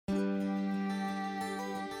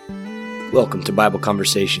Welcome to Bible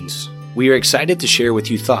Conversations. We are excited to share with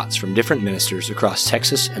you thoughts from different ministers across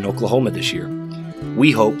Texas and Oklahoma this year.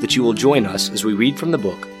 We hope that you will join us as we read from the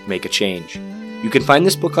book, Make a Change. You can find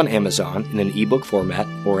this book on Amazon in an ebook format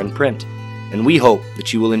or in print, and we hope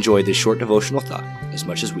that you will enjoy this short devotional thought as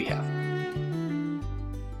much as we have.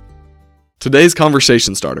 Today's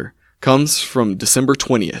conversation starter comes from December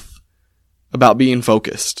 20th, about being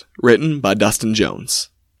focused, written by Dustin Jones.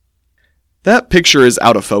 That picture is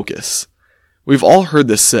out of focus. We've all heard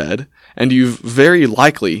this said, and you've very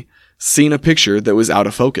likely seen a picture that was out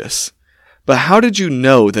of focus. But how did you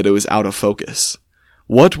know that it was out of focus?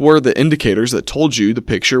 What were the indicators that told you the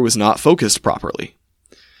picture was not focused properly?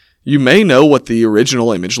 You may know what the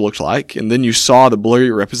original image looked like, and then you saw the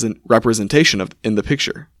blurry representation in the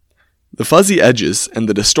picture. The fuzzy edges and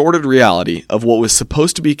the distorted reality of what was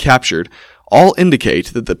supposed to be captured all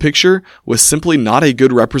indicate that the picture was simply not a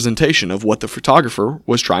good representation of what the photographer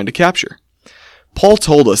was trying to capture. Paul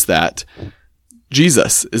told us that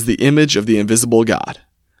Jesus is the image of the invisible God,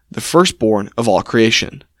 the firstborn of all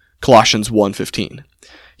creation, Colossians 1:15.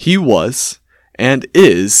 He was and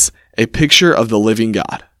is a picture of the living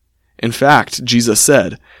God. In fact, Jesus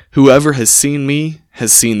said, "Whoever has seen me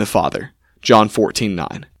has seen the Father," John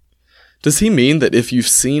 14:9. Does he mean that if you've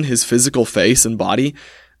seen his physical face and body,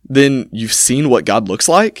 then you've seen what God looks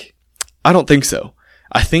like? I don't think so.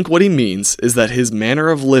 I think what he means is that his manner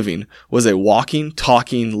of living was a walking,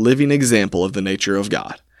 talking, living example of the nature of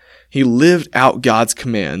God. He lived out God's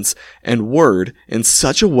commands and word in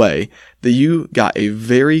such a way that you got a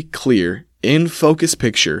very clear, in-focus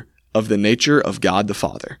picture of the nature of God the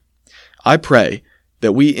Father. I pray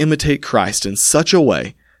that we imitate Christ in such a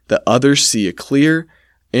way that others see a clear,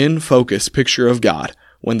 in-focus picture of God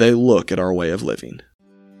when they look at our way of living.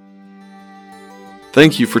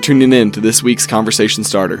 Thank you for tuning in to this week's Conversation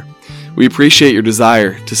Starter. We appreciate your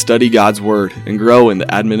desire to study God's Word and grow in the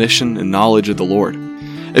admonition and knowledge of the Lord.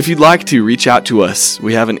 If you'd like to reach out to us,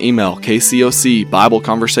 we have an email,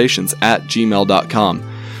 kcocbibleconversations@gmail.com,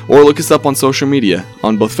 or look us up on social media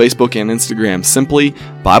on both Facebook and Instagram, simply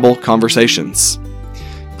Bible Conversations.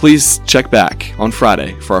 Please check back on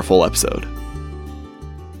Friday for our full episode.